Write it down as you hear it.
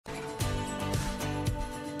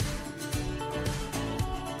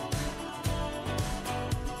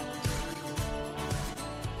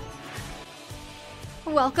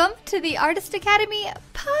Welcome to the Artist Academy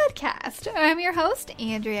podcast. I'm your host,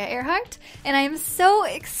 Andrea Earhart, and I am so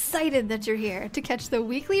excited that you're here to catch the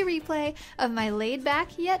weekly replay of my laid-back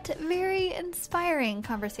yet very inspiring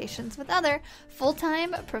conversations with other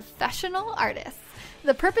full-time professional artists.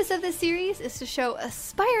 The purpose of this series is to show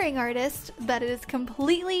aspiring artists that it is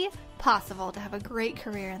completely possible to have a great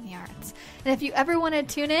career in the arts. And if you ever want to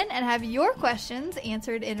tune in and have your questions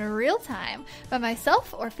answered in real time by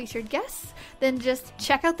myself or featured guests, then just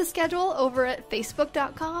check out the schedule over at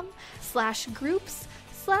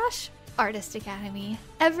facebook.com/groups/Artist Academy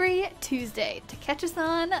every Tuesday to catch us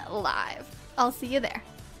on live. I'll see you there.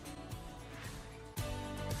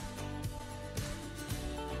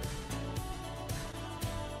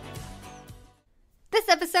 This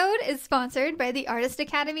episode is sponsored by the Artist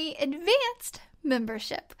Academy Advanced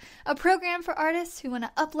Membership, a program for artists who want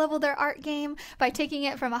to up-level their art game by taking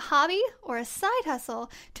it from a hobby or a side hustle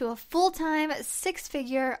to a full-time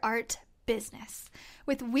six-figure art business.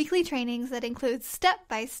 With weekly trainings that include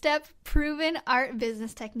step-by-step proven art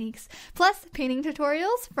business techniques, plus painting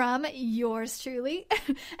tutorials from yours truly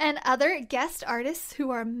and other guest artists who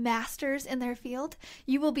are masters in their field,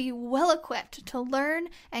 you will be well equipped to learn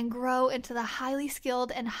and grow into the highly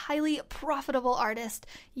skilled and highly profitable artist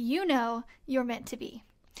you know you're meant to be.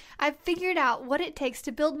 I've figured out what it takes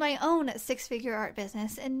to build my own six-figure art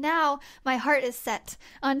business, and now my heart is set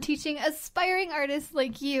on teaching aspiring artists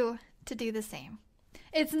like you to do the same.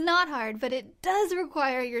 It's not hard, but it does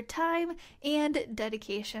require your time and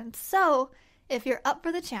dedication. So, if you're up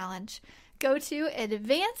for the challenge, go to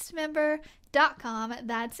advancedmember.com.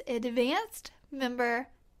 That's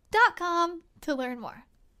advancedmember.com to learn more.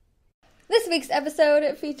 This week's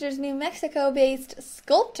episode features New Mexico-based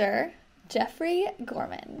sculptor Geoffrey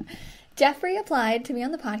Gorman. Geoffrey applied to be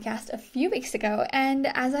on the podcast a few weeks ago, and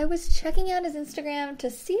as I was checking out his Instagram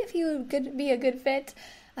to see if he would be a good fit,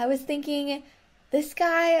 I was thinking, this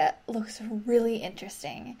guy looks really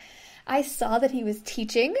interesting. I saw that he was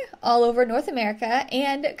teaching all over North America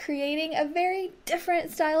and creating a very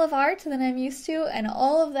different style of art than I'm used to, and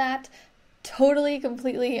all of that totally,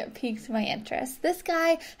 completely piqued my interest. This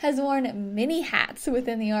guy has worn many hats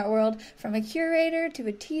within the art world, from a curator to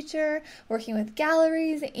a teacher, working with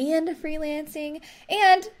galleries and freelancing,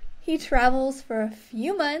 and he travels for a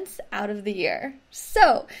few months out of the year.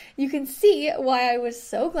 So you can see why I was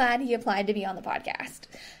so glad he applied to be on the podcast.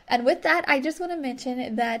 And with that, I just want to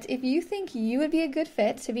mention that if you think you would be a good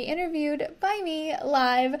fit to be interviewed by me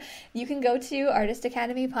live, you can go to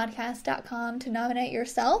artistacademypodcast.com to nominate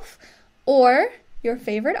yourself or your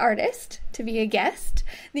favorite artist to be a guest.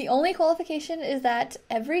 The only qualification is that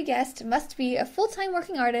every guest must be a full-time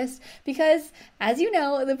working artist because, as you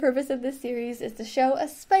know, the purpose of this series is to show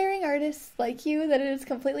aspiring artists like you that it is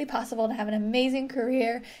completely possible to have an amazing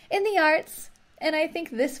career in the arts, and I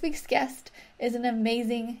think this week's guest is an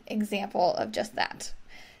amazing example of just that.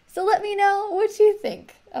 So let me know what you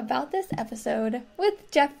think about this episode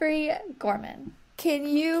with Geoffrey Gorman. Can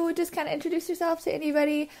you just kind of introduce yourself to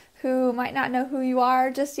anybody who might not know who you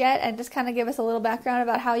are just yet and just kind of give us a little background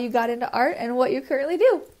about how you got into art and what you currently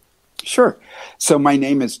do? Sure. So my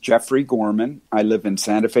name is Geoffrey Gorman. I live in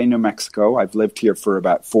Santa Fe, New Mexico. I've lived here for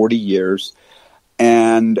about 40 years,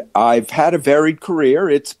 and I've had a varied career.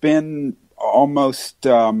 It's been almost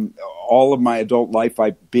all of my adult life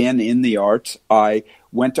I've been in the arts. I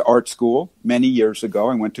went to art school many years ago.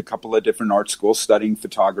 I went to a couple of different art schools studying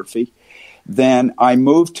photography. Then I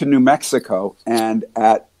moved to New Mexico, and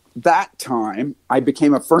at that time, I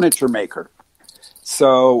became a furniture maker.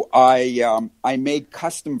 So I made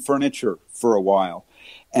custom furniture for a while.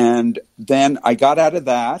 And then I got out of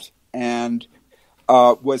that and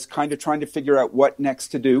was kind of trying to figure out what next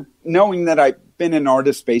to do, knowing that I've been an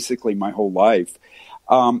artist basically my whole life.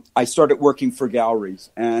 I started working for galleries,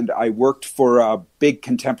 and I worked for a big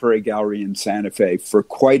contemporary gallery in Santa Fe for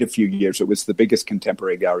quite a few years. It was the biggest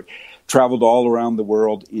contemporary gallery. Traveled all around the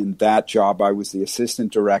world in that job. I was the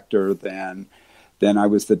assistant director, then I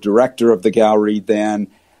was the director of the gallery. Then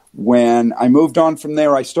when I moved on from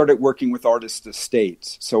there, I started working with artist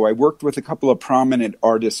estates. So I worked with a couple of prominent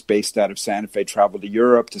artists based out of Santa Fe, traveled to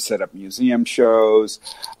Europe to set up museum shows.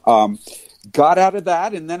 Got out of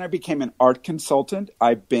that, and then I became an art consultant.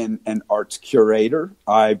 I've been an arts curator.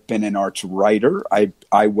 I've been an arts writer. I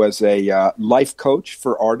was a life coach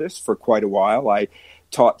for artists for quite a while. I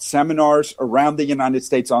taught seminars around the United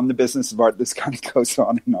States on the business of art. This kind of goes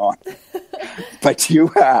on and on. But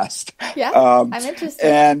you asked. Yeah, I'm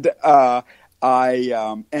interested.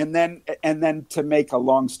 And then to make a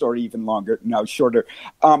long story even shorter,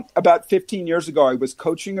 about 15 years ago, I was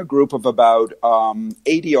coaching a group of about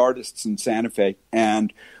 80 artists in Santa Fe,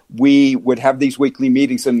 and we would have these weekly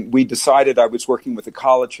meetings, and we decided, I was working with a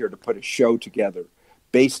college here, to put a show together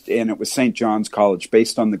and it was St. John's College,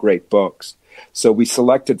 based on the great books. So we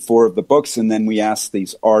selected 4 of the books, and then we asked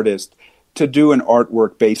these artists to do an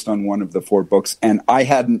artwork based on one of the 4 books. And I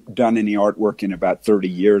hadn't done any artwork in about 30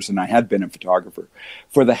 years, and I had been a photographer.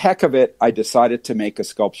 For the heck of it, I decided to make a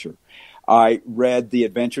sculpture. I read The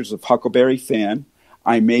Adventures of Huckleberry Finn.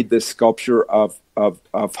 I made this sculpture of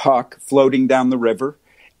Huck floating down the river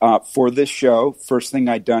for this show. First thing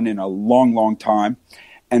I'd done in a long, long time.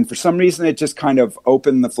 And for some reason, it just kind of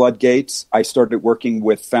opened the floodgates. I started working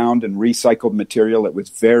with found and recycled material. It was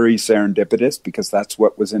very serendipitous because that's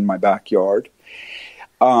what was in my backyard.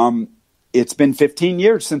 It's been 15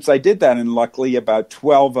 years since I did that, and luckily about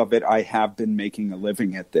 12 of it, I have been making a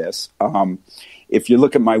living at this. If you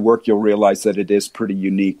look at my work, you'll realize that it is pretty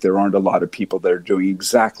unique. There aren't a lot of people that are doing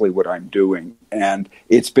exactly what I'm doing, and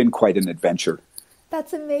it's been quite an adventure.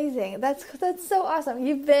 That's amazing. That's so awesome.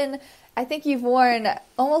 I think you've worn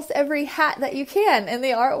almost every hat that you can in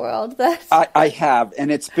the art world. I have,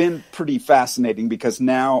 and it's been pretty fascinating because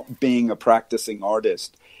now, being a practicing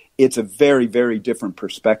artist, it's a very, very different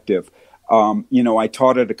perspective. I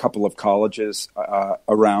taught at a couple of colleges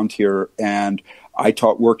around here, and I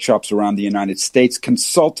taught workshops around the United States,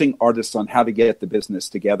 consulting artists on how to get the business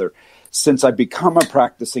together. Since I've become a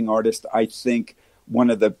practicing artist, I think one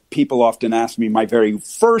of the people often ask me, my very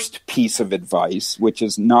first piece of advice, which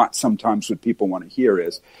is not sometimes what people want to hear,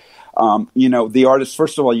 is, the artist,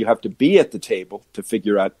 first of all, you have to be at the table to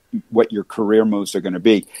figure out what your career moves are going to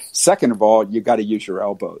be. Second of all, you got to use your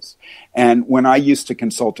elbows. And when I used to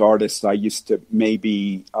consult artists, I used to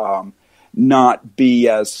maybe not be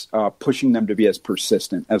as pushing them to be as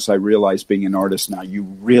persistent as I realize being an artist now. You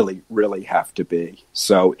really, really have to be.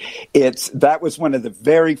 So that was one of the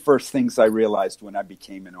very first things I realized when I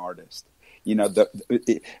became an artist.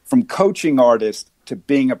 From coaching artists to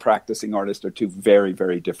being a practicing artist are 2 very,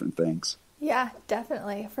 very different things. Yeah,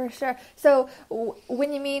 definitely, for sure. So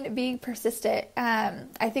when you mean being persistent,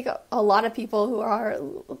 I think a lot of people who are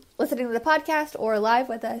listening to the podcast or live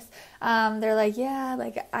with us, they're like, yeah,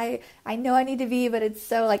 like I know I need to be, but it's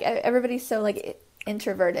so like everybody's so like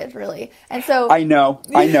introverted, really. And so I know.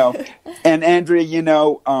 And Andrea,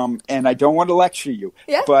 and I don't want to lecture you,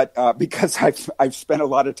 but because I've spent a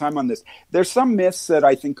lot of time on this, there's some myths that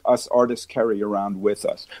I think us artists carry around with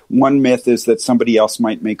us. One myth is that somebody else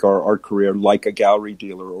might make our art career, like a gallery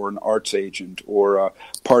dealer or an arts agent or a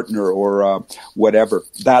partner or whatever.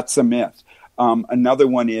 That's a myth. Another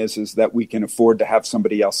one is that we can afford to have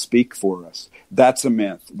somebody else speak for us. That's a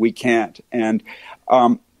myth. We can't. And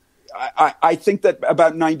I think that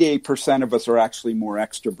about 98% of us are actually more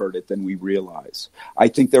extroverted than we realize. I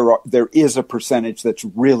think there is a percentage that's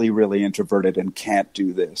really, really introverted and can't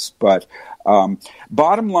do this. But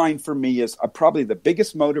bottom line for me is probably the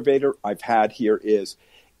biggest motivator I've had here is,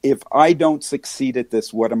 if I don't succeed at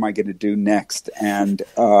this, what am I going to do next? And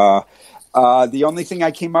the only thing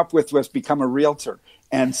I came up with was become a realtor.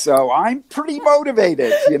 And so I'm pretty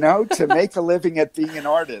motivated, to make a living at being an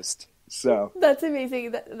artist. So that's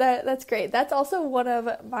amazing. That's great. That's also one of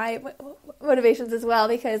my motivations as well,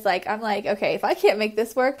 because I'm like, okay, if I can't make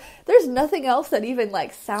this work, there's nothing else that even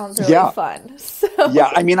sounds really fun. So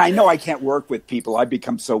yeah, I mean, I know I can't work with people. I've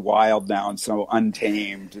become so wild now and so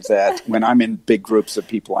untamed that when I'm in big groups of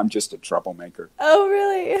people, I'm just a troublemaker. Oh,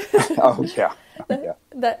 really? Oh, yeah.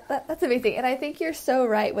 That's amazing. And I think you're so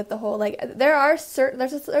right with the whole, there's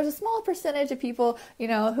a small percentage of people,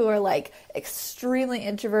 who are extremely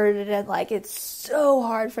introverted and it's so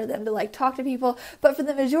hard for them to talk to people. But for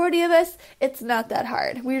the majority of us, it's not that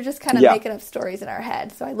hard. We're just kind of making up stories in our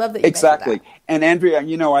head. So I love that you mentioned that. And Andrea,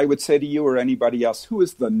 I would say to you or anybody else, who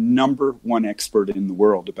is the number one expert in the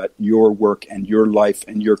world about your work and your life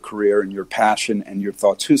and your career and your passion and your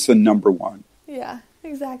thoughts? Who's the number one? Yeah.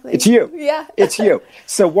 Exactly. It's you. Yeah. It's you.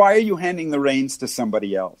 So why are you handing the reins to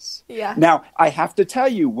somebody else? Yeah. Now, I have to tell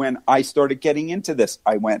you, when I started getting into this,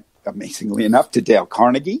 I went, amazingly enough, to Dale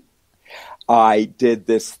Carnegie. I did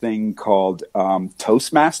this thing called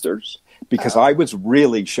Toastmasters because I was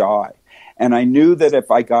really shy. And I knew that if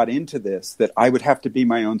I got into this, that I would have to be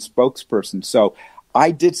my own spokesperson. So I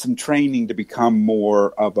did some training to become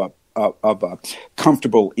more of a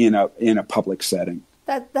comfortable in a public setting.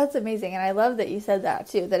 That's amazing, and I love that you said that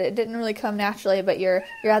too. That it didn't really come naturally, but you're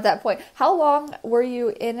at that point. How long were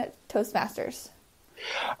you in Toastmasters?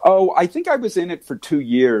 Oh, I think I was in it for 2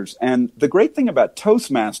 years. And the great thing about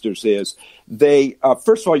Toastmasters is they,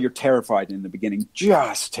 first of all, you're terrified in the beginning,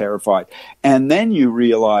 just terrified, and then you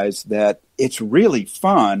realize that it's really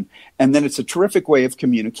fun, and then it's a terrific way of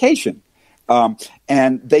communication.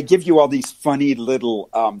 And they give you all these funny little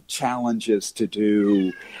challenges to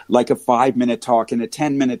do, like a 5-minute talk and a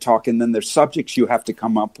 10-minute talk, and then there's subjects you have to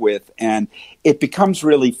come up with, and it becomes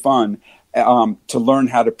really fun to learn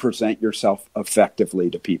how to present yourself effectively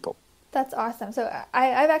to people. That's awesome. So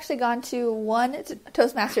I've actually gone to one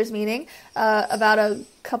Toastmasters meeting about a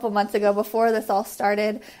couple months ago before this all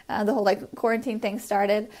started, the whole quarantine thing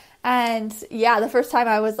started. And the first time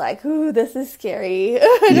I was like, ooh, this is scary.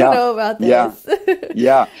 I don't know about this.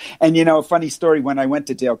 Yeah. And a funny story, when I went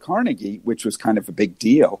to Dale Carnegie, which was kind of a big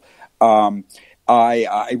deal,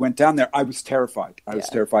 I went down there. I was terrified.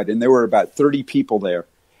 And there were about 30 people there.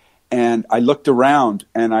 And I looked around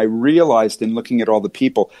and I realized in looking at all the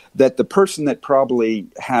people that the person that probably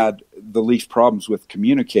had the least problems with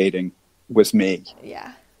communicating was me.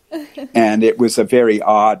 Yeah. And it was a very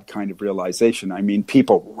odd kind of realization. I mean,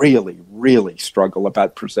 people really, really struggle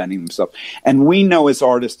about presenting themselves. And we know as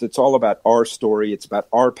artists, it's all about our story. It's about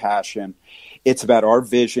our passion. It's about our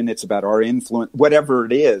vision. It's about our influence, whatever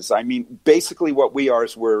it is. I mean, basically what we are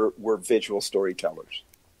is we're visual storytellers.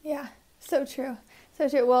 Yeah, so true. So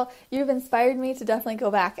true. Well, you've inspired me to definitely go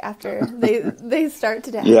back after they start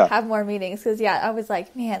to have more meetings, because I was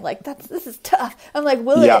like, man, this is tough. I'm like,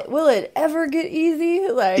 will it ever get easy?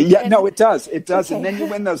 No, it does. Okay. And then you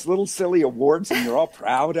win those little silly awards, and you're all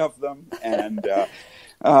proud of them. And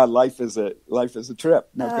life is a trip,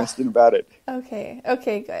 no question about it. Okay,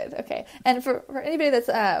 good. Okay, and for anybody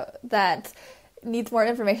that needs more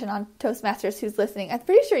information on Toastmasters who's listening, I'm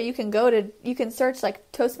pretty sure you can search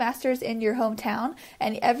Toastmasters in your hometown,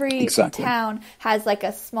 and every town has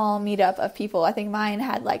a small meetup of people. I think mine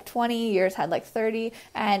had 20, yours had 30,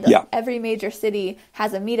 and every major city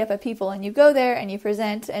has a meetup of people, and you go there and you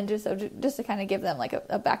present, and just to kind of give them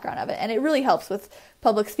a background of it. And it really helps with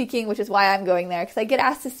public speaking, which is why I'm going there, because I get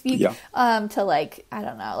asked to speak to I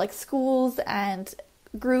don't know, schools and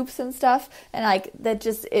groups and stuff, and that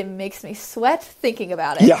just, it makes me sweat thinking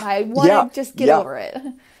about it. I want to just get over it.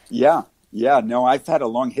 No, I've had a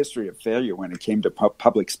long history of failure when it came to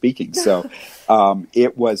public speaking, so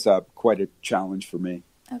it was quite a challenge for me.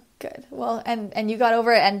 Oh, good. Well, and you got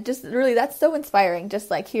over it, and just really, that's so inspiring,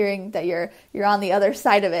 just hearing that you're on the other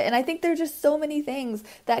side of it. And I think there's just so many things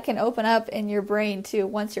that can open up in your brain too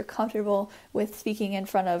once you're comfortable with speaking in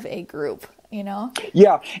front of a group.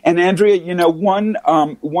 Yeah, and Andrea, one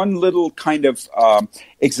little kind of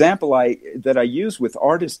example that I use with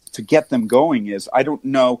artists to get them going is, I don't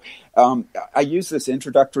know, I use this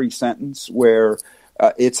introductory sentence where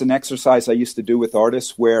it's an exercise I used to do with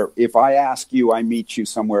artists, where if I ask you, I meet you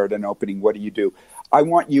somewhere at an opening, what do you do? I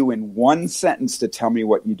want you in one sentence to tell me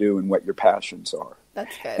what you do and what your passions are.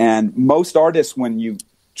 That's good. And most artists, when you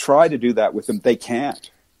try to do that with them, they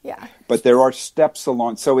can't. Yeah. But there are steps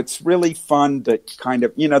along. So it's really fun to kind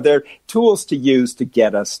of, they're tools to use to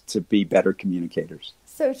get us to be better communicators.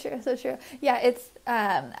 So true. Yeah, it's,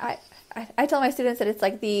 I tell my students that it's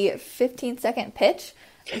the 15-second pitch.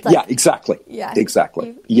 Exactly. Yeah.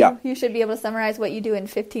 Exactly. You should be able to summarize what you do in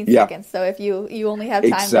 15 seconds. So if you only have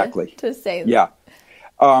time to say. Yeah.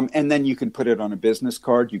 And then you can put it on a business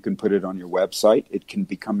card. You can put it on your website. It can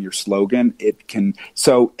become your slogan.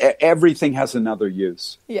 So everything has another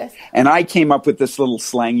use. Yes. And I came up with this little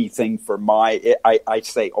slangy thing for I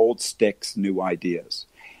say old sticks, new ideas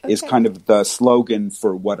is kind of the slogan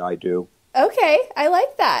for what I do. Okay. I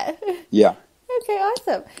like that. Yeah. Okay.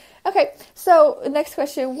 Awesome. Okay. So next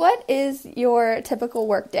question, what is your typical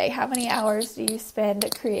work day? How many hours do you spend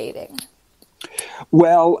creating?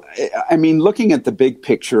 Well, I mean, looking at the big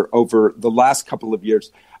picture over the last couple of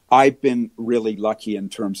years, I've been really lucky in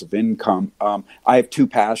terms of income. I have two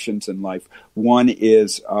passions in life. One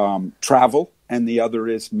is travel, and the other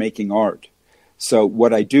is making art. So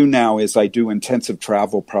what I do now is I do intensive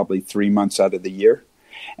travel probably 3 months out of the year.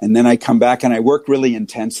 And then I come back and I work really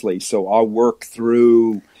intensely. So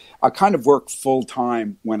I kind of work full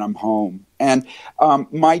time when I'm home. And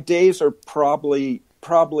my days are probably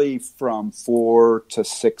from 4 to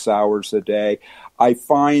 6 hours a day. I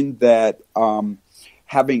find that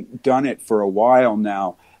having done it for a while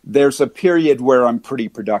now, there's a period where I'm pretty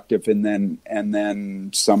productive, and then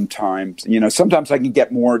sometimes I can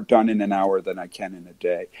get more done in an hour than I can in a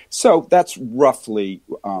day. So that's roughly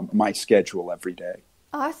my schedule every day.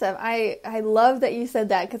 Awesome. I love that you said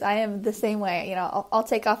that, because I am the same way. I'll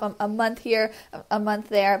take off a month here, a month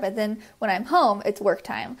there, but then when I'm home, it's work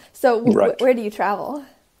time. So where do you travel?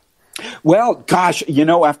 Well, gosh,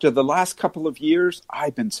 after the last couple of years,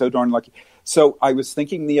 I've been so darn lucky. So I was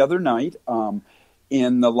thinking the other night,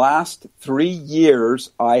 in the last 3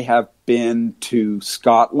 years, I have been to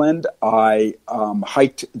Scotland. I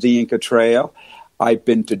hiked the Inca Trail. I've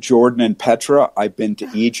been to Jordan and Petra. I've been to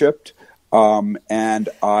Egypt. And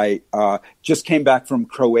I just came back from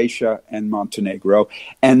Croatia and Montenegro.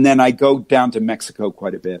 And then I go down to Mexico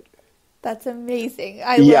quite a bit. That's amazing.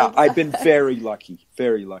 I've been very lucky,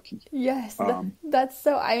 very lucky. Yes, that's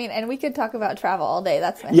so, and we could talk about travel all day.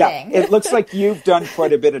 That's my thing. Yeah, it looks like you've done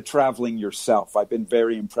quite a bit of traveling yourself. I've been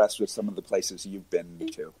very impressed with some of the places you've been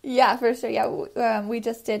to. Yeah, for sure. Yeah, we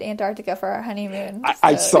just did Antarctica for our honeymoon.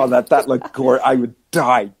 I saw that. That looked gorgeous. I would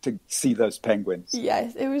die to see those penguins.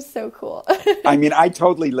 Yes, it was so cool. I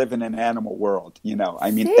totally live in an animal world, Same.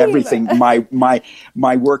 Everything,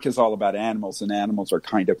 my work is all about animals, and animals are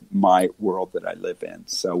kind of my world that I live in.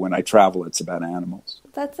 So when I travel, it's about animals.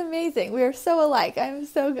 That's amazing. We are so alike. I'm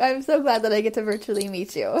so glad that I get to virtually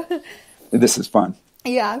meet you. This is fun.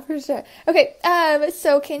 Yeah, for sure. Okay,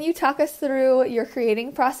 so can you talk us through your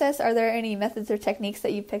creating process? Are there any methods or techniques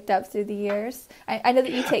that you picked up through the years? I know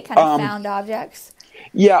that you take kind of found objects.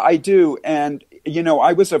 Yeah, I do. And,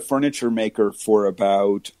 I was a furniture maker for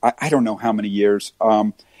about, I don't know how many years.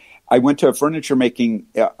 I went to a furniture making,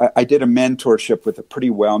 I did a mentorship with a pretty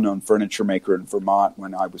well-known furniture maker in Vermont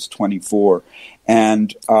when I was 24.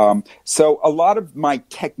 And so a lot of my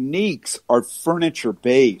techniques are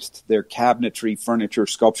furniture-based. They're cabinetry, furniture,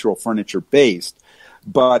 sculptural furniture-based.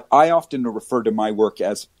 But I often refer to my work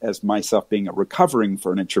as myself being a recovering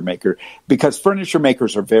furniture maker, because furniture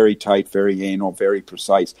makers are very tight, very anal, very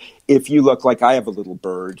precise. If you look, like I have a little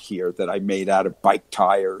bird here that I made out of bike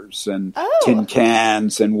tires and tin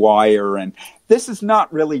cans and wire, and this is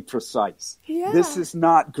not really precise. Yeah. This is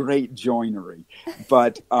not great joinery.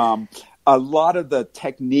 But a lot of the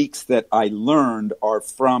techniques that I learned are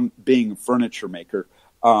from being a furniture maker.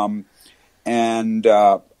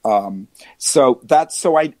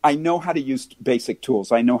 So I know how to use basic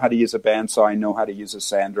tools. I know how to use a bandsaw. I know how to use a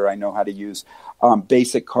sander. I know how to use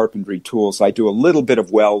basic carpentry tools. I do a little bit of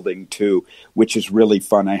welding too, which is really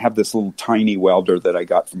fun. I have this little tiny welder that I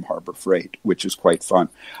got from Harbor Freight, which is quite fun.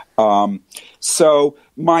 So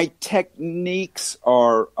my techniques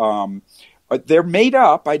are, they're made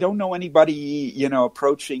up. I don't know anybody,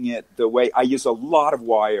 approaching it the way I use. A lot of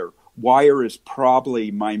wire. Wire is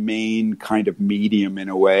probably my main kind of medium in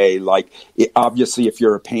a way. Obviously, if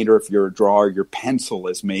you're a painter, if you're a drawer, your pencil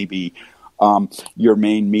is maybe your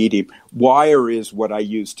main medium. Wire is what I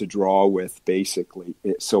use to draw with, basically.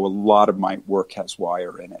 So a lot of my work has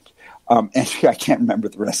wire in it. And I can't remember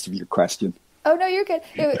the rest of your question. Oh, no, you're good.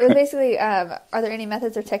 It was basically, are there any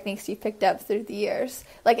methods or techniques you picked up through the years?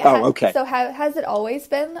 Okay. So has it always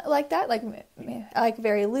been like that? Like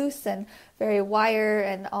very loose and very wire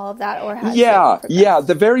and all of that? Or Yeah.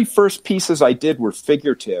 The very first pieces I did were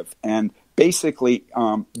figurative. And basically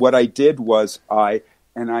what I did was and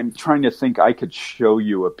I'm trying to think, I could show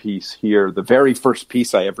you a piece here. The very first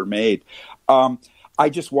piece I ever made. I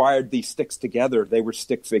just wired these sticks together. They were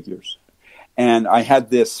stick figures. And I had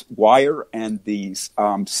this wire and these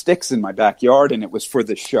sticks in my backyard, and it was for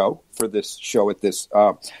this show at this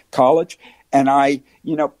college. And I,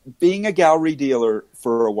 being a gallery dealer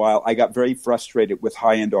for a while, I got very frustrated with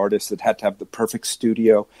high-end artists that had to have the perfect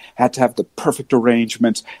studio, had to have the perfect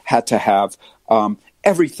arrangements, had to have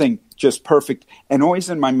everything just perfect. And always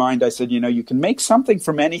in my mind, I said, you can make something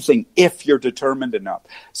from anything if you're determined enough.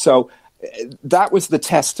 So that was the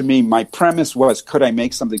test to me. My premise was, could I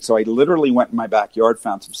make something? So I literally went in my backyard,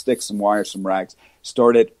 found some sticks, some wire, some rags,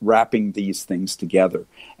 started wrapping these things together.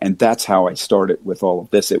 And that's how I started with all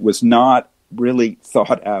of this. It was not really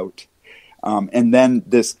thought out. And then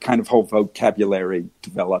this kind of whole vocabulary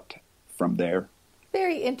developed from there.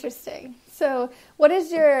 Very interesting. So what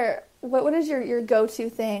is your go-to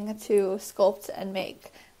thing to sculpt and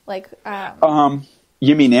make?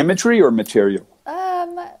 You mean imagery or material?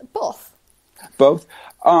 Both.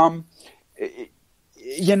 I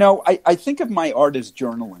think of my art as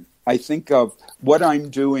journaling. I think of what I'm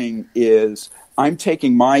doing is I'm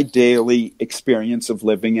taking my daily experience of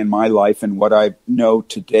living in my life and what I know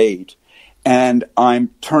to date, and I'm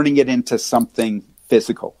turning it into something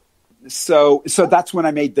physical. So that's when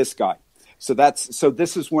I made this guy. So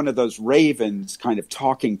this is one of those ravens kind of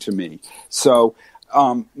talking to me. So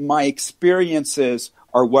my experiences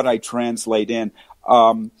are what I translate in.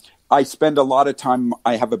 I spend a lot of time,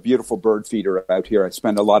 I have a beautiful bird feeder out here. I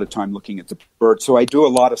spend a lot of time looking at the birds. So I do a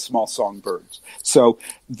lot of small songbirds. So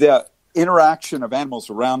the interaction of animals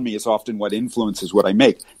around me is often what influences what I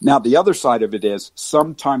make. Now, the other side of it is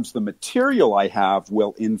sometimes the material I have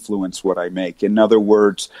will influence what I make. In other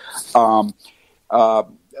words,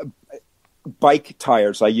 bike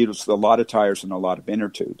tires, I use a lot of tires and a lot of inner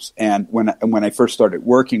tubes. And when I first started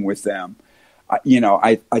working with them, I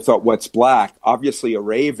thought, what's black? Obviously, a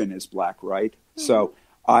raven is black, right? So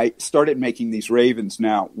I started making these ravens.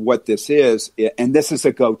 Now, what this is, and this is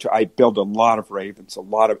a go-to. I build a lot of ravens, a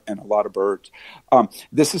lot of birds.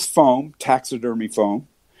 This is foam, taxidermy foam,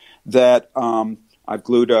 that I've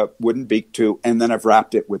glued a wooden beak to, and then I've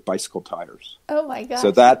wrapped it with bicycle tires. Oh my gosh!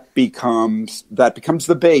 So that becomes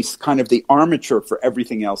the base, kind of the armature for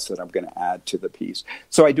everything else that I'm going to add to the piece.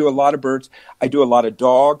 So I do a lot of birds. I do a lot of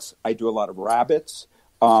dogs. I do a lot of rabbits.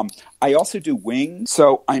 I also do wings.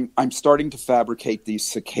 So I'm starting to fabricate these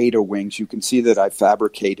cicada wings. You can see that I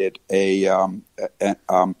fabricated a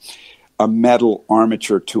metal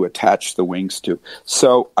armature to attach the wings to.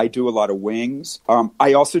 So I do a lot of wings.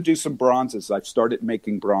 I also do some bronzes. I've started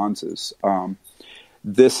making bronzes.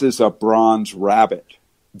 This is a bronze rabbit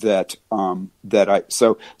that the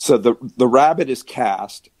rabbit is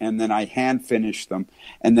cast, and then I hand finish them,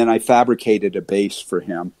 and then I fabricated a base for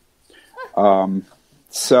him.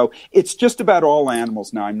 So it's just about all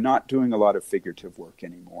animals now. I'm not doing a lot of figurative work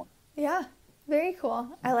anymore. Yeah, very cool.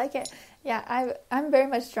 I like it. Yeah, I'm very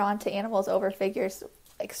much drawn to animals over figures,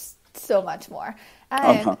 like so much more.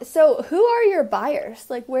 And so who are your buyers?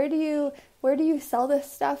 Like, where do you sell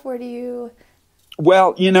this stuff? Where do you...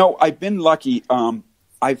 Well, I've been lucky. I've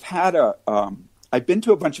been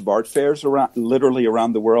to a bunch of art fairs literally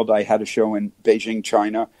around the world. I had a show in Beijing,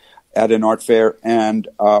 China, at an art fair, and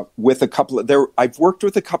I've worked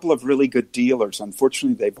with a couple of really good dealers.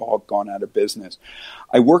 Unfortunately, they've all gone out of business.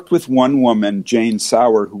 I worked with one woman, Jane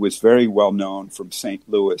Sauer, who was very well known from St.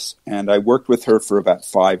 Louis, and I worked with her for about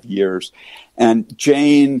 5 years. And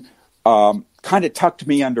Jane kind of tucked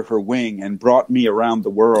me under her wing and brought me around the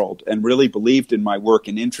world and really believed in my work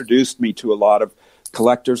and introduced me to a lot of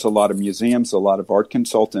collectors, a lot of museums, a lot of art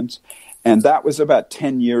consultants. And that was about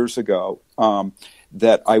 10 years ago.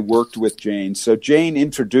 That I worked with Jane. So Jane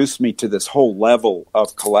introduced me to this whole level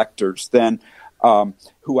of collectors then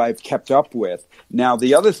who I've kept up with. Now,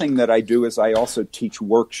 the other thing that I do is I also teach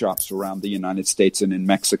workshops around the United States and in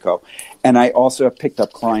Mexico. And I also have picked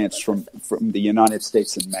up clients from the United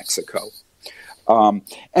States and Mexico. And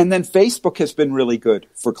then Facebook has been really good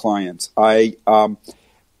for clients.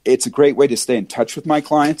 It's a great way to stay in touch with my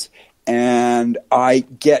clients. And I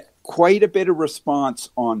get quite a bit of response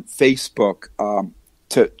on Facebook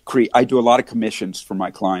I do a lot of commissions for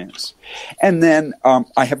my clients. And then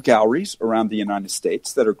I have galleries around the United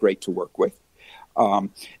States that are great to work with.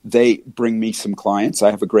 They bring me some clients.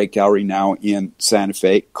 I have a great gallery now in Santa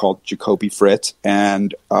Fe called Jacoby Fritz.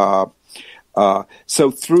 And so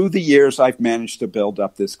through the years, I've managed to build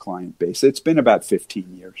up this client base. It's been about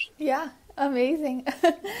 15 years. Yeah. Amazing.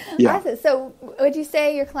 Yeah. Awesome. So would you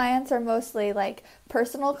say your clients are mostly like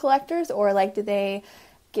personal collectors, or like do they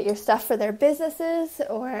get your stuff for their businesses,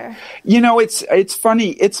 or? It's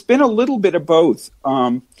funny. It's been a little bit of both.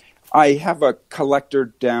 I have a collector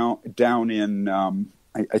down in,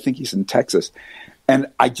 I think he's in Texas. And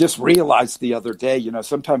I just realized the other day,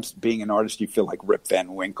 sometimes being an artist, you feel like Rip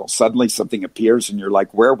Van Winkle. Suddenly something appears and you're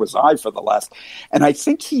like, where was I for the last? And I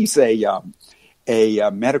think he's a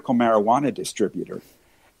medical marijuana distributor.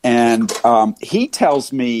 And he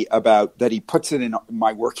tells me about that he puts it in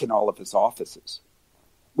my work in all of his offices,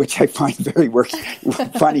 which I find very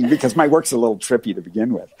funny because my work's a little trippy to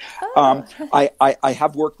begin with. Oh. I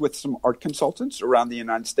have worked with some art consultants around the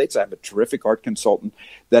United States. I have a terrific art consultant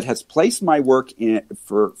that has placed my work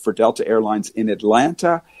for Delta Airlines in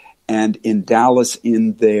Atlanta and in Dallas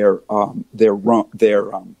in their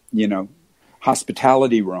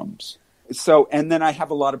hospitality rooms. So, and then I have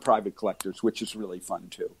a lot of private collectors, which is really fun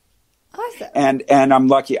too. Awesome. And I'm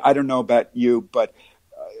lucky. I don't know about you, but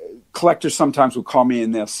collectors sometimes will call me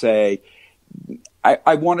and they'll say,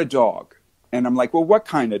 I want a dog. And I'm like, well, what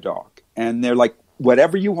kind of dog? And they're like,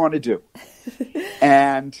 whatever you want to do.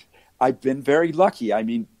 And I've been very lucky. I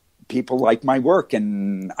mean, people like my work,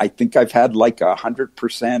 and I think I've had like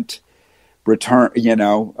 100%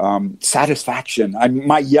 return, satisfaction.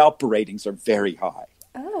 My Yelp ratings are very high.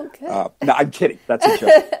 Oh, good. No, I'm kidding. That's a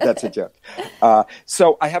joke. That's a joke.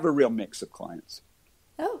 So I have a real mix of clients.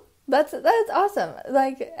 Oh, that's awesome.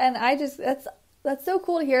 Like, and that's so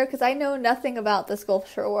cool to hear because I know nothing about the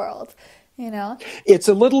sculpture world. It's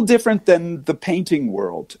a little different than the painting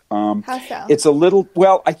world. How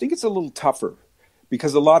so? I think it's a little tougher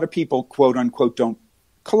because a lot of people, quote unquote, don't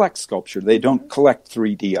collect sculpture. They don't collect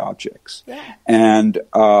 3D objects. Yeah. And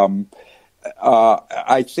I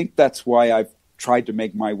think that's why I've tried to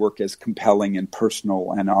make my work as compelling and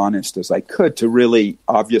personal and honest as I could to really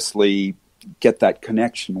obviously get that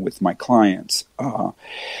connection with my clients.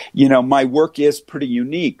 My work is pretty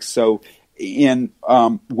unique. So in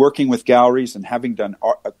working with galleries and having done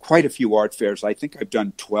quite a few art fairs, I think I've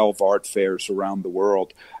done 12 art fairs around the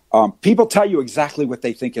world. People tell you exactly what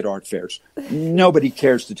they think at art fairs. Nobody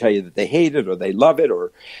cares to tell you that they hate it or they love it.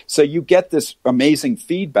 So you get this amazing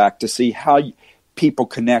feedback to see how people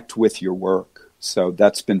connect with your work. So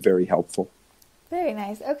that's been very helpful. Very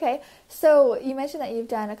nice. Okay. So you mentioned that you've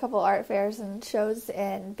done a couple art fairs and shows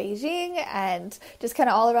in Beijing and just kind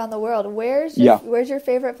of all around the world. Where's your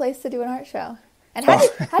favorite place to do an art show? And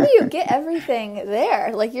how do you get everything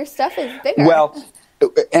there? Like, your stuff is bigger. Well,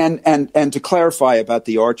 and to clarify about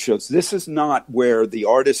the art shows, this is not where the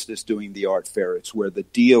artist is doing the art fair. It's where the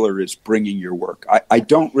dealer is bringing your work. I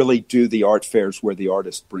don't really do the art fairs where the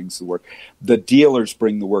artist brings the work. The dealers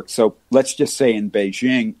bring the work. So let's just say in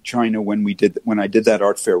Beijing, China, when I did that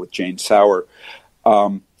art fair with Jane Sauer,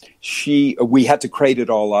 we had to crate it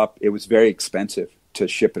all up. It was very expensive to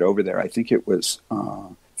ship it over there. I think it was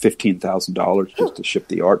 $15,000 just to ship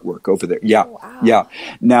the artwork over there. Yeah, wow. Yeah.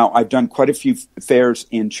 Now, I've done quite a few fairs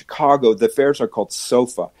in Chicago. The fairs are called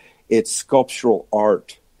SOFA. It's sculptural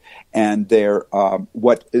art, and they're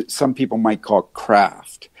what some people might call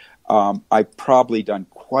craft. I've probably done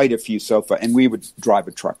quite a few SOFA, and we would drive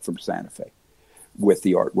a truck from Santa Fe with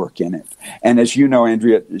the artwork in it. And as you know,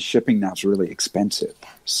 Andrea, shipping now is really expensive.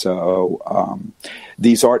 So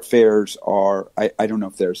these art fairs are, I don't know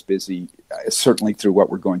if they're as busy. Certainly through what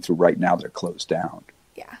we're going through right now, they're closed down.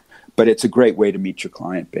 Yeah. But it's a great way to meet your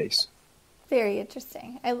client base. Very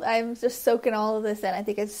interesting. I'm just soaking all of this in. I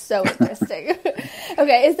think it's so interesting.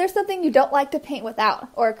 Okay, is there something you don't like to paint without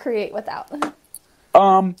or create without?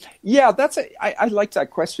 Yeah, I like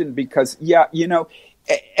that question because,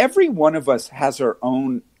 every one of us has our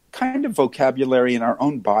own kind of vocabulary and our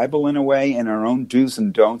own Bible in a way and our own do's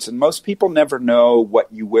and don'ts. And most people never know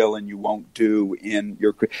what you will and you won't do in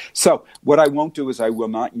your career. So what I won't do is I will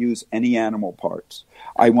not use any animal parts.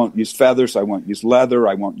 I won't use feathers. I won't use leather.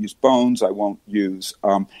 I won't use bones. I won't use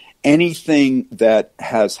anything that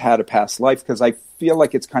has had a past life because I feel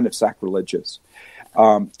like it's kind of sacrilegious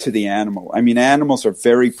to the animal. I mean, animals are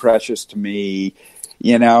very precious to me.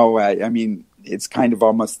 I mean, it's kind of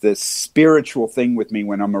almost this spiritual thing with me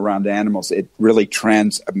when I'm around animals. It really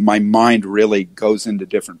my mind really goes into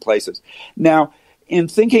different places. Now, in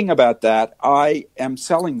thinking about that, I am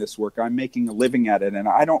selling this work. I'm making a living at it, and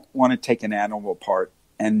I don't want to take an animal part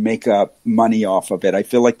and make up money off of it. I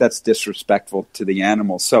feel like that's disrespectful to the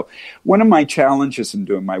animals. So one of my challenges in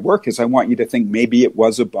doing my work is I want you to think maybe it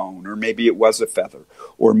was a bone or maybe it was a feather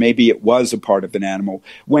or maybe it was a part of an animal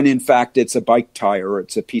when in fact it's a bike tire or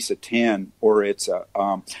it's a piece of tin or it's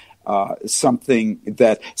something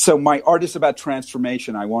that... So my art is about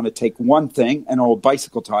transformation. I want to take one thing, an old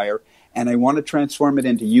bicycle tire, and I want to transform it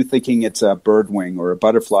into you thinking it's a bird wing or a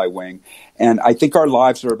butterfly wing. And I think our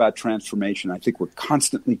lives are about transformation. I think we're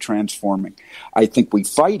constantly transforming. I think we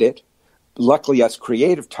fight it. Luckily, us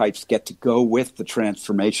creative types get to go with the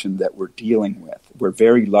transformation that we're dealing with. We're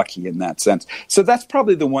very lucky in that sense. So that's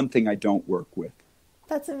probably the one thing I don't work with.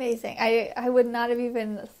 That's amazing. I would not have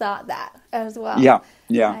even thought that as well. Yeah.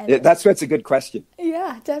 That's a good question.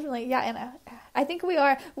 Yeah, definitely. Yeah, and I think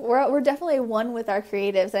we're definitely one with our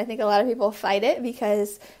creatives. I think a lot of people fight it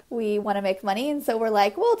because we want to make money, and so we're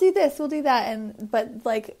like, we'll do this, we'll do that, but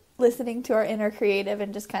like listening to our inner creative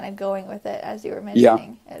and just kind of going with it, as you were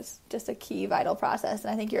mentioning, is just a key vital process.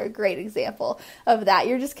 And I think you're a great example of that.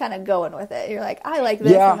 You're just kind of going with it. You're like, I like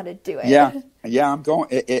this, I'm going to do it. Yeah, I'm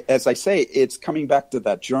going. As I say, it's coming back to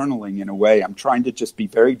that journaling in a way. I'm trying to just be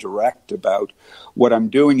very direct about what I'm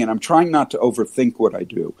doing, and I'm trying not to overthink what I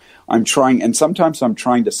do. And sometimes I'm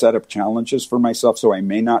trying to set up challenges for myself so I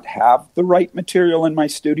may not have the right material in my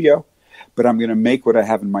studio, but I'm going to make what I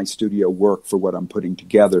have in my studio work for what I'm putting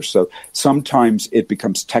together. So sometimes it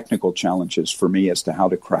becomes technical challenges for me as to how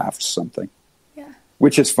to craft something,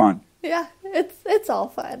 which is fun. Yeah, it's all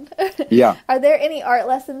fun. Yeah. Are there any art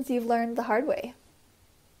lessons you've learned the hard way?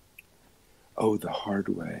 Oh, the hard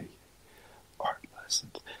way. Art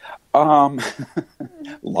lessons.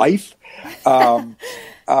 Life.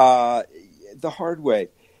 The hard way.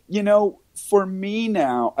 For me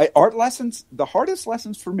now, art lessons, the hardest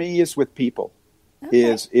lessons for me is with people,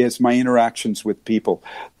 is my interactions with people.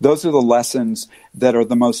 Those are the lessons that are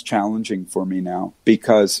the most challenging for me now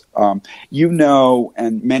because, and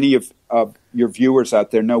many of your viewers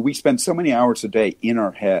out there know, we spend so many hours a day in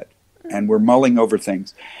our head and we're mulling over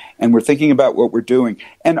things and we're thinking about what we're doing.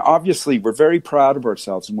 And obviously we're very proud of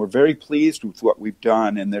ourselves and we're very pleased with what we've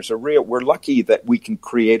done. And we're lucky that we can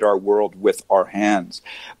create our world with our hands.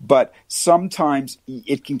 But sometimes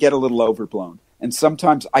it can get a little overblown. And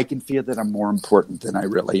sometimes I can feel that I'm more important than I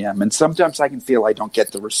really am. And sometimes I can feel I don't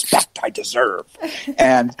get the respect I deserve.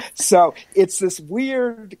 And so it's this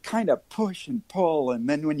weird kind of push and pull. And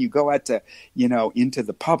then when you go out to, into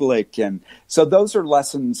the public. And so those are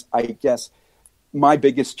lessons, I guess. My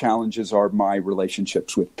biggest challenges are my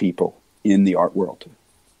relationships with people in the art world.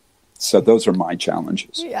 So those are my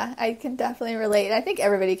challenges. Yeah, I can definitely relate. I think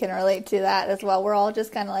everybody can relate to that as well. We're all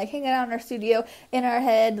just kind of like hanging out in our studio in our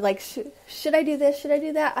head, like, should I do this? Should I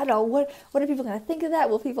do that? I don't know. What are people going to think of that?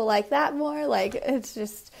 Will people like that more? Like, it's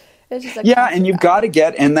just yeah, and you've got to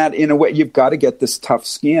get, and that in a way, you've got to get this tough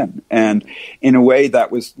skin. And in a way,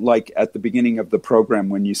 that was like at the beginning of the program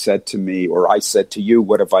when you said to me, or I said to you,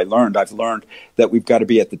 what have I learned? I've learned that we've got to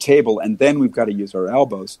be at the table, and then we've got to use our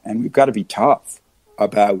elbows, and we've got to be tough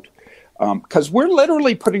about, because we're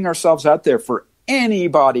literally putting ourselves out there for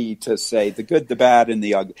anybody to say the good, the bad, and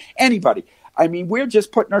the ugly. Anybody. I mean, we're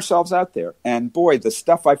just putting ourselves out there. And boy, the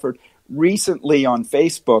stuff I've heard recently on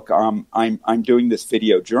Facebook, I'm doing this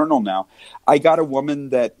video journal now. I got a woman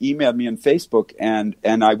that emailed me on Facebook, and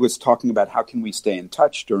I was talking about how can we stay in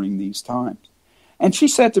touch during these times. And she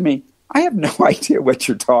said to me, I have no idea what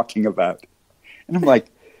you're talking about. And I'm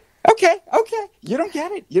like, Okay. You don't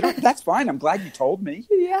get it. That's fine. I'm glad you told me.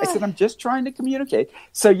 Yeah. I said, I'm just trying to communicate.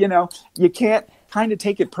 So, you can't kind of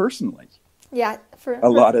take it personally. Yeah. For a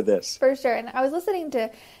lot of this. For sure. And I was listening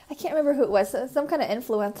to, I can't remember who it was, some kind of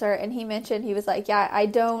influencer, and he mentioned, he was like, yeah, I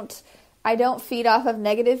don't feed off of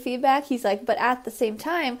negative feedback. He's like, but at the same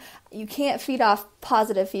time, you can't feed off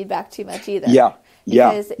positive feedback too much either. Yeah.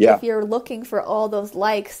 Because if you're looking for all those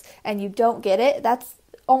likes and you don't get it, that's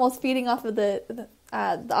almost feeding off of the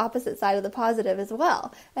opposite side of the positive as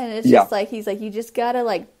well. And it's just like, he's like, you just gotta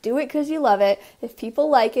like do it because you love it. If people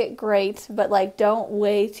like it, great, but like don't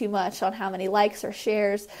weigh too much on how many likes or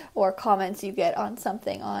shares or comments you get on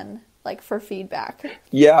something on like for feedback.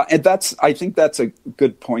 Yeah, and I think that's a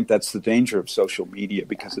good point. That's the danger of social media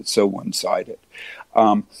because it's so one-sided.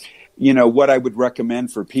 What I would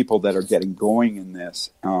recommend for people that are getting going in this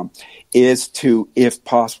is to, if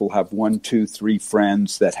possible, have 1, 2, 3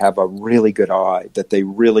 friends that have a really good eye, that they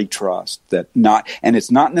really trust, and it's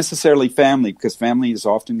not necessarily family, because family is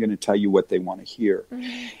often going to tell you what they want to hear.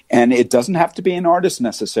 Mm-hmm. And it doesn't have to be an artist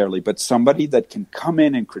necessarily, but somebody that can come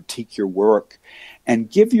in and critique your work and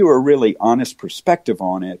give you a really honest perspective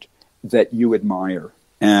on it that you admire.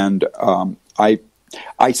 And I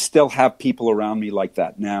still have people around me like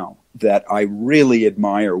that now, that I really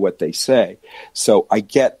admire what they say. So I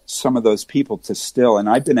get some of those people to still, and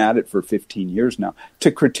I've been at it for 15 years now,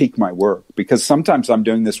 to critique my work. Because sometimes I'm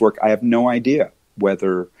doing this work, I have no idea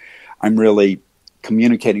whether I'm really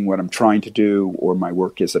communicating what I'm trying to do or my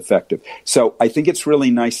work is effective. So I think it's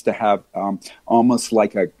really nice to have almost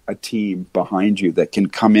like a team behind you that can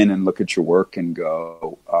come in and look at your work and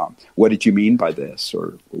go, what did you mean by this?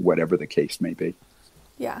 Or whatever the case may be.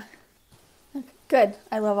 Yeah. Good.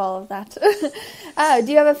 I love all of that.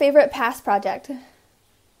 Do you have a favorite past project?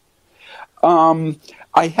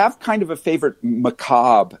 I have kind of a favorite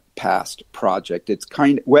macabre past project. It's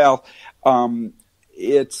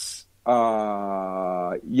it's,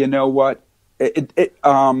 you know what?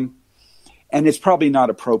 And it's probably not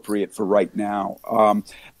appropriate for right now.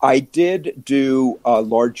 I did do a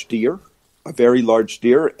large deer, a very large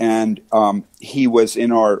deer, and he was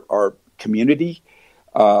in our community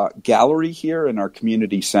gallery here in our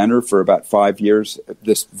community center for about 5 years,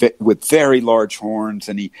 with very large horns,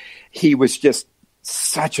 and he was just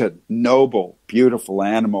such a noble, beautiful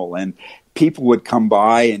animal, and people would come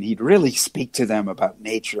by and he'd really speak to them about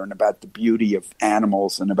nature and about the beauty of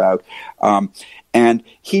animals and about and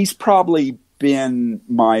he's probably been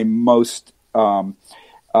my most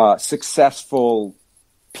successful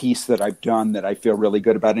piece that I've done that I feel really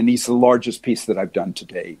good about, and he's the largest piece that I've done to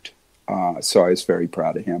date. So I was very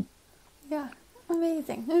proud of him. Yeah,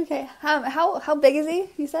 amazing. Okay, how big is he?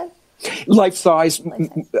 You said life size,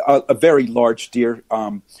 a very large deer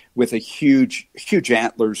with a huge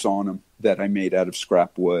antlers on him that I made out of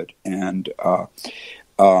scrap wood. And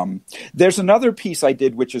there's another piece I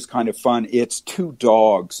did which is kind of fun. It's 2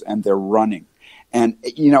 dogs and they're running. And,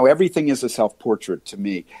 everything is a self-portrait to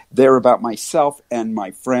me. They're about myself and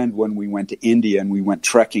my friend when we went to India and we went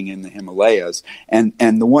trekking in the Himalayas. And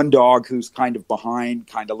the one dog who's kind of behind,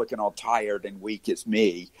 kind of looking all tired and weak is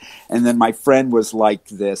me. And then my friend was like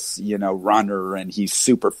this, runner, and he's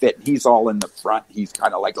super fit. He's all in the front. He's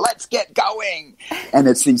kind of like, let's get going. And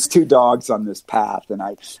it's these 2 dogs on this path. And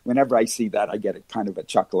whenever I see that, I get a kind of a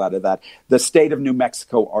chuckle out of that. The state of New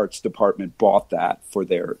Mexico Arts Department bought that for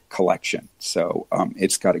their collection. So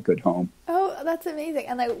it's got a good home. Oh, Oh, that's amazing.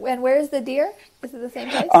 And where's the deer? Is it the same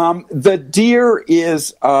place? The deer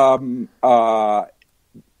is,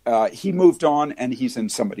 he moved on and he's in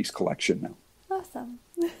somebody's collection now. Awesome.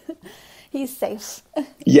 He's safe.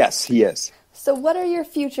 Yes, he is. So what are your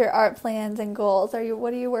future art plans and goals?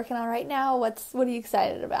 What are you working on right now? What are you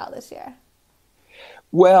excited about this year?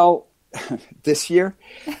 Well, this year,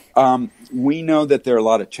 we know that there are a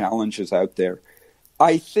lot of challenges out there.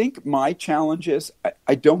 I think my challenge is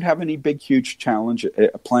I don't have any big, huge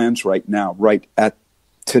plans right now, right at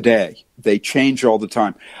today. They change all the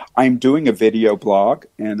time. I'm doing a video blog,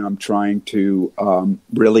 and I'm trying to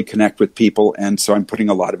really connect with people, and so I'm putting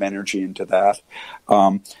a lot of energy into that.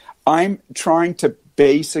 I'm trying to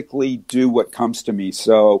basically do what comes to me.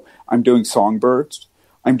 So I'm doing songbirds.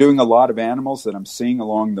 I'm doing a lot of animals that I'm seeing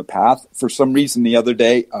along the path. For some reason, the other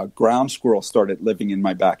day, a ground squirrel started living in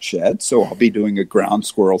my back shed, so I'll be doing a ground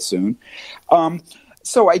squirrel soon.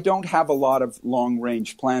 So I don't have a lot of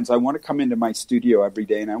long-range plans. I want to come into my studio every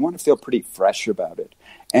day, and I want to feel pretty fresh about it.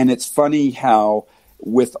 And it's funny how,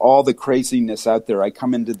 with all the craziness out there, I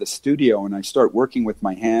come into the studio and I start working with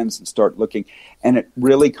my hands and start looking, and it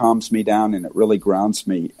really calms me down and it really grounds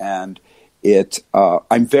me. And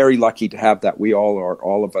I'm very lucky to have that. We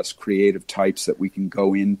all of us creative types that we can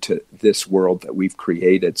go into this world that we've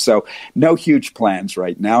created. So no huge plans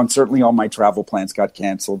right now. And certainly all my travel plans got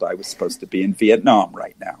canceled. I was supposed to be in Vietnam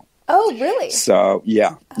right now. Oh, really? So,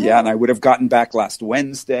 yeah. Oh. Yeah, and I would have gotten back last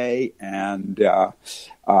Wednesday. And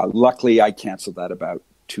luckily I canceled that about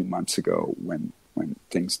 2 months ago when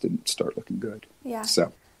things didn't start looking good. Yeah.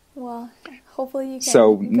 So. Well, hopefully you can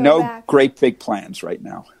So go no back. Great big plans right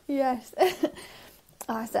now. Yes.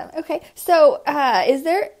 Awesome. Okay. So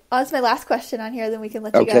that's my last question on here, then we can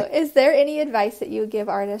let you go. Is there any advice that you would give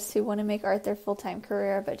artists who want to make art their full-time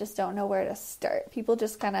career but just don't know where to start? People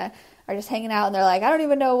just kind of are just hanging out and they're like, I don't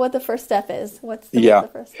even know what the first step is. What's the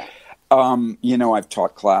first step? I've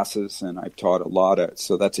taught classes and I've taught a lot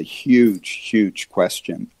so that's a huge, huge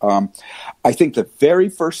question. I think the very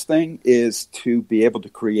first thing is to be able to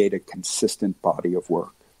create a consistent body of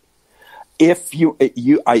work.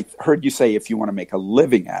 I heard you say if you want to make a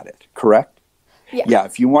living at it, correct? Yeah. Yeah,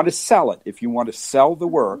 if you want to sell it, if you want to sell the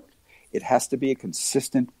work, it has to be a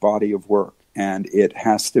consistent body of work. And it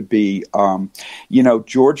has to be,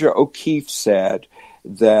 Georgia O'Keeffe said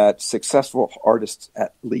that successful artists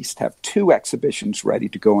at least have 2 exhibitions ready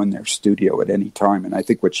to go in their studio at any time. And I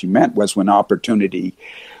think what she meant was when opportunity,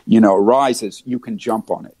 arises, you can jump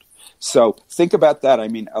on it. So think about that. I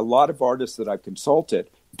mean, a lot of artists that I've consulted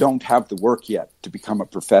don't have the work yet to become a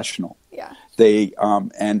professional. Yeah. They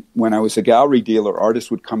and when I was a gallery dealer, artists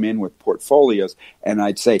would come in with portfolios, and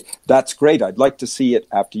I'd say, "That's great. I'd like to see it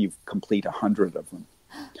after you complete 100 of them."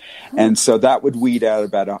 And so that would weed out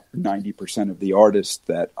about 90% of the artists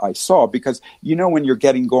that I saw, because when you're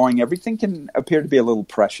getting going, everything can appear to be a little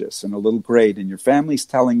precious and a little great, and your family's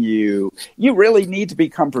telling you you really need to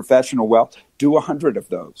become professional. Well, do 100 of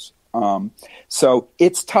those. So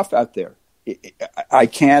it's tough out there. I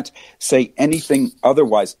can't say anything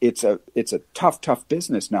otherwise. It's a tough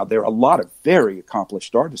business. Now, there are a lot of very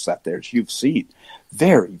accomplished artists out there, as you've seen.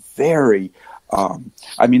 Very, very.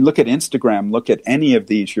 Look at Instagram. Look at any of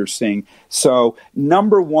these you're seeing. So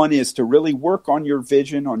number one is to really work on your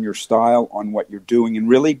vision, on your style, on what you're doing, and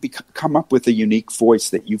really come up with a unique voice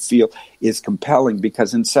that you feel is compelling.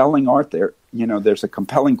 Because in selling art, there's a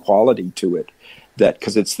compelling quality to it.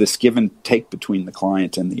 Because it's this give and take between the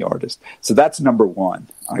client and the artist. So that's number one,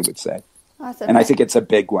 I would say. Awesome. And I think it's a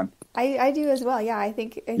big one. I do as well. Yeah, I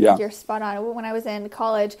think you're spot on. When I was in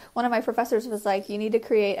college, one of my professors was like, you need to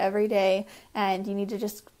create every day and you need to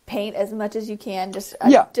just paint as much as you can. Just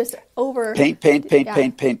over. Paint.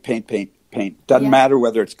 Doesn't matter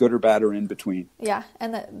whether it's good or bad or in between. Yeah,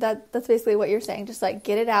 and that's basically what you're saying. Just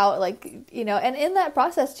get it out, and in that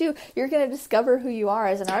process too, you're going to discover who you are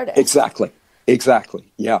as an artist. Exactly.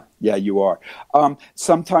 Yeah, you are.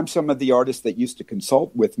 Sometimes some of the artists that used to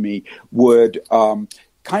consult with me would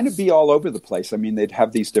kind of be all over the place. I mean, they'd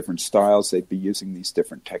have these different styles. They'd be using these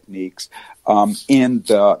different techniques. In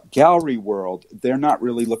the gallery world, they're not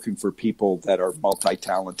really looking for people that are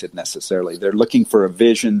multi-talented necessarily. They're looking for a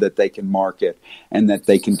vision that they can market and that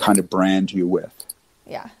they can kind of brand you with.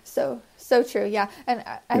 Yeah, so true, yeah. And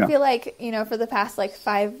I feel like, for the past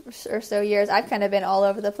 5 or so years, I've kind of been all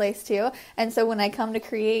over the place too. And so when I come to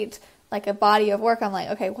create a body of work, I'm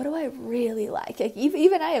like, okay, what do I really like?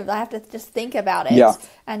 Even I have to just think about it. Yeah.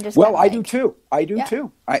 And just I do too.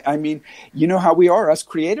 Too. I mean, you know how we are, us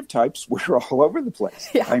creative types, we're all over the place.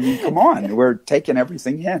 Yeah. I mean, come on, we're taking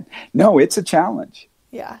everything in. No, it's a challenge.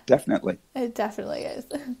 Yeah. Definitely. It definitely is.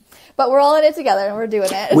 But we're all in it together and we're doing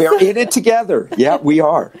it. We're in it together. Yeah, we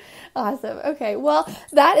are. Awesome. Okay. Well,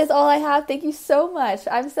 that is all I have. Thank you so much.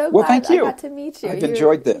 I'm so glad thank you. I got to meet you. I've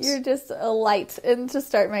enjoyed this. You're just a light and to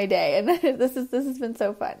start my day. And this has been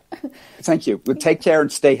so fun. Thank you. Well, take care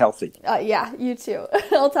and stay healthy. Yeah, you too.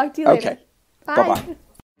 I'll talk to you later. Okay. Bye. Bye-bye.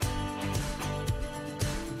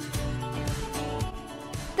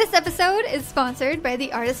 This episode is sponsored by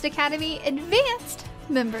the Artist Academy Advanced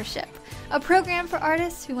Membership, a program for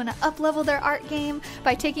artists who want to up-level their art game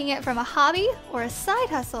by taking it from a hobby or a side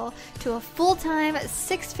hustle to a full-time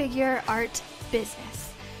six-figure art business.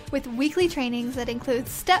 With weekly trainings that include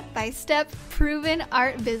step-by-step proven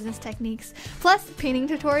art business techniques, plus painting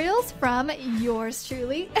tutorials from yours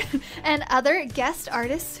truly, and other guest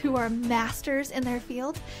artists who are masters in their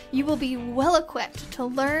field, you will be well equipped to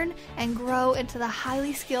learn and grow into the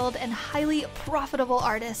highly skilled and highly profitable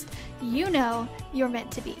artist you know you're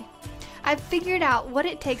meant to be. I've figured out what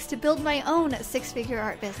it takes to build my own six-figure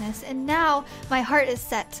art business, and now my heart is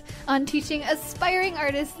set on teaching aspiring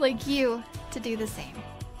artists like you to do the same.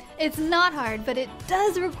 It's not hard, but it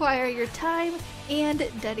does require your time and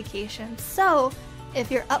dedication. So,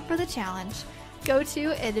 if you're up for the challenge, go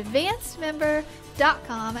to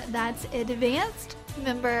advancedmember.com. That's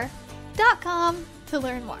advancedmember.com to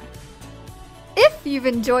learn more. If you've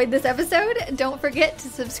enjoyed this episode, don't forget to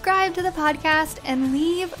subscribe to the podcast and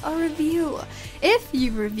leave a review. If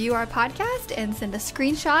you review our podcast and send a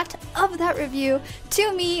screenshot of that review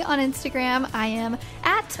to me on Instagram, I am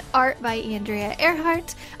at Art by Andrea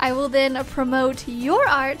Earhart. I will then promote your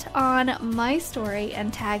art on my story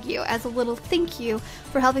and tag you as a little thank you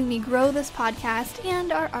for helping me grow this podcast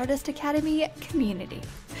and our Artist Academy community.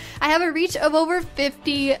 I have a reach of over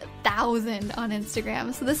 50,000 on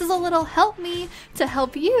Instagram, so this is a little help me to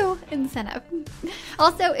help you incentive.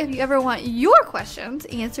 Also, if you ever want your questions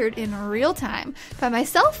answered in real time by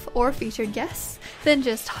myself or featured guests, then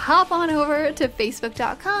just hop on over to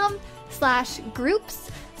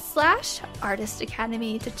facebook.com/groups/Artist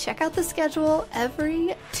Academy to check out the schedule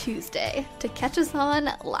every Tuesday to catch us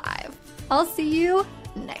on live. I'll see you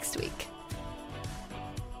next week.